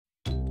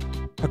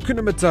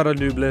Hakuna Matata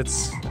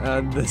nooblets,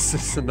 and this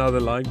is another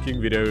Lion King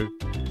video.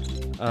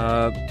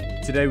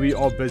 Today we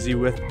are busy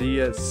with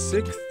the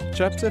 6th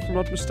chapter, if I'm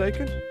not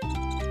mistaken.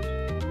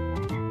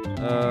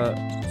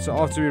 So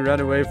after we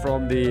ran away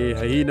from the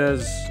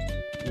hyenas,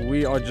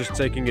 we are just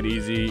taking it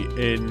easy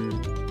in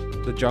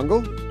the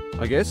jungle,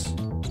 I guess.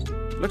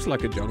 Looks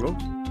like a jungle.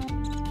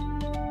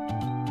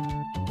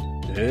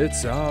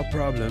 It's our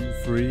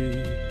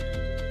problem-free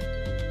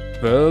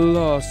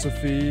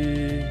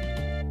philosophy.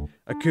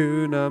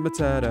 Hakuna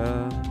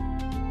Matata.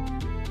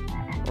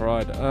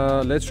 Alright,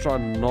 let's try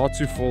not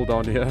to fall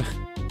down here.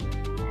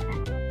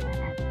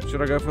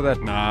 Should I go for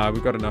that? Nah,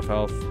 we've got enough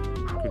health.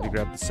 Quickly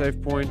grab the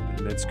save point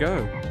and let's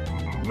go.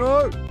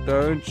 No!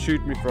 Don't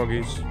shoot me,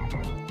 froggies.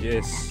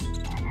 Yes.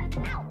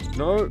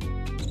 No!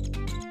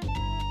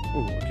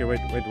 Oh, okay, wait,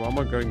 why am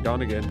I going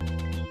down again?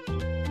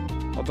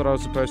 I thought I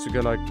was supposed to go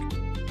like...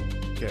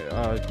 Okay,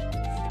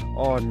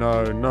 oh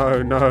no.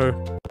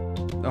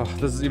 Oh,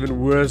 this is even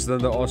worse than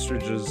the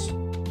ostriches.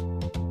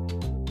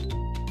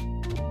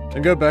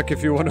 And go back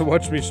if you want to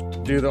watch me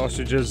do the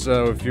ostriches,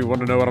 if you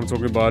want to know what I'm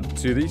talking about,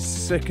 to the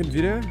 2nd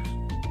video.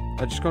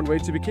 I just can't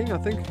wait to be king, I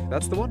think.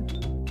 That's the one.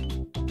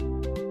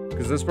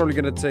 Because this is probably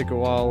going to take a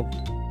while.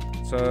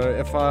 So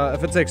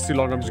if it takes too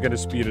long, I'm just going to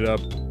speed it up.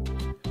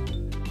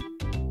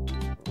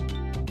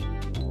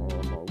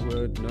 Oh my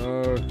word,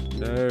 no.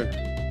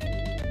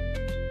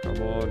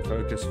 Come on,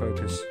 focus.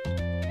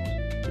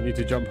 You need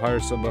to jump higher,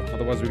 Simba.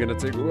 Otherwise, we're going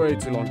to take way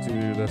too long to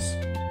do this.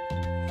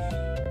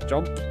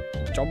 Jump.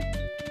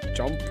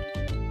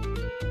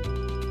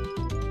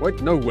 Wait,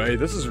 no way.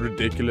 This is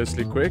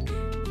ridiculously quick.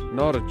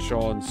 Not a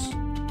chance.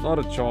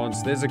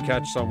 There's a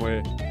catch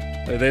somewhere.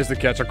 There's the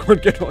catch. I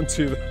can't get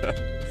onto that.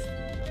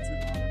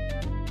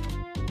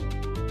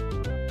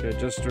 Okay,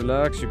 just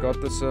relax. You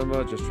got this,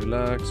 Simba. Just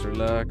relax.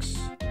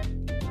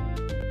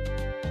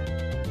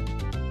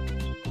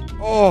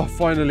 Oh,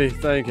 finally.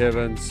 Thank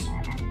heavens.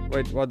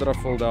 Wait, why did I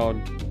fall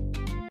down?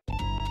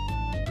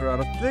 Alright,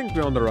 I think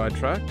we're on the right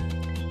track.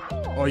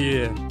 Oh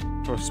yeah.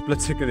 For a split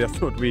second I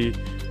thought we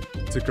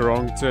took a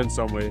wrong turn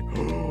somewhere.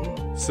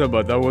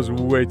 Simba, that was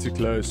way too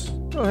close.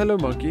 Oh, hello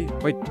monkey.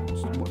 Wait,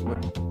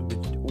 what?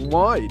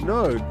 Why?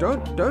 No,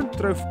 don't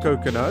throw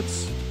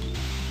coconuts.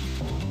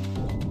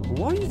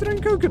 Why are you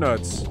throwing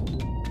coconuts?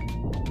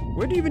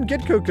 Where do you even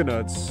get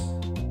coconuts?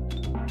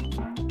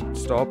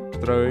 Stop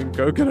throwing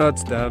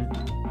coconuts, damn.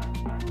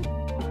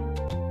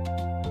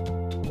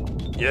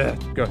 Yeah,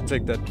 go,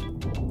 take that.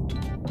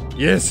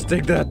 Yes,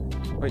 take that.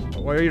 Wait,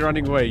 why are you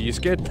running away? You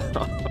scared?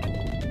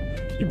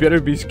 You better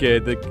be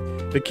scared.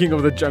 The king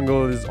of the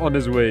jungle is on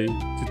his way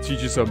to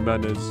teach you some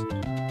manners.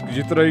 Because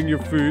you're throwing your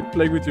food,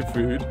 playing with your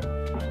food,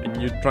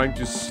 and you're trying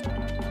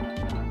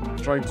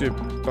to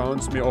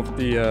bounce me off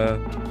the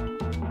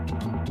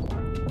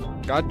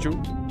Got you.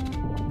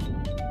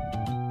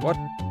 What?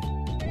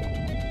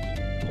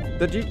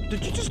 Did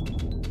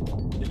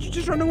you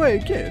just run away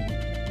again?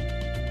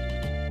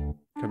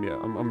 Come here,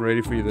 I'm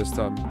ready for you this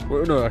time.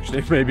 Well, no,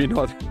 actually, maybe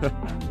not.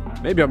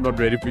 Maybe I'm not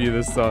ready for you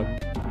this time.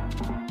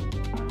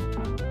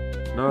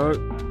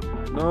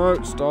 No,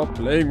 stop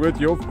playing with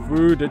your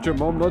food. Did your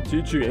mom not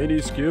teach you any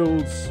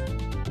skills?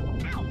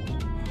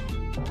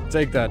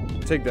 Take that.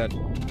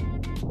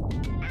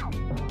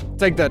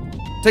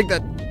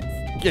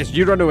 Yes,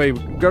 you run away.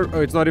 Go.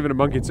 Oh, it's not even a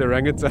monkey, it's a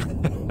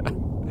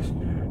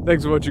orangutan.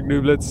 Thanks for watching,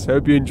 nooblets.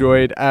 Hope you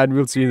enjoyed, and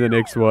we'll see you in the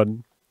next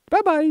one.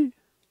 Bye-bye.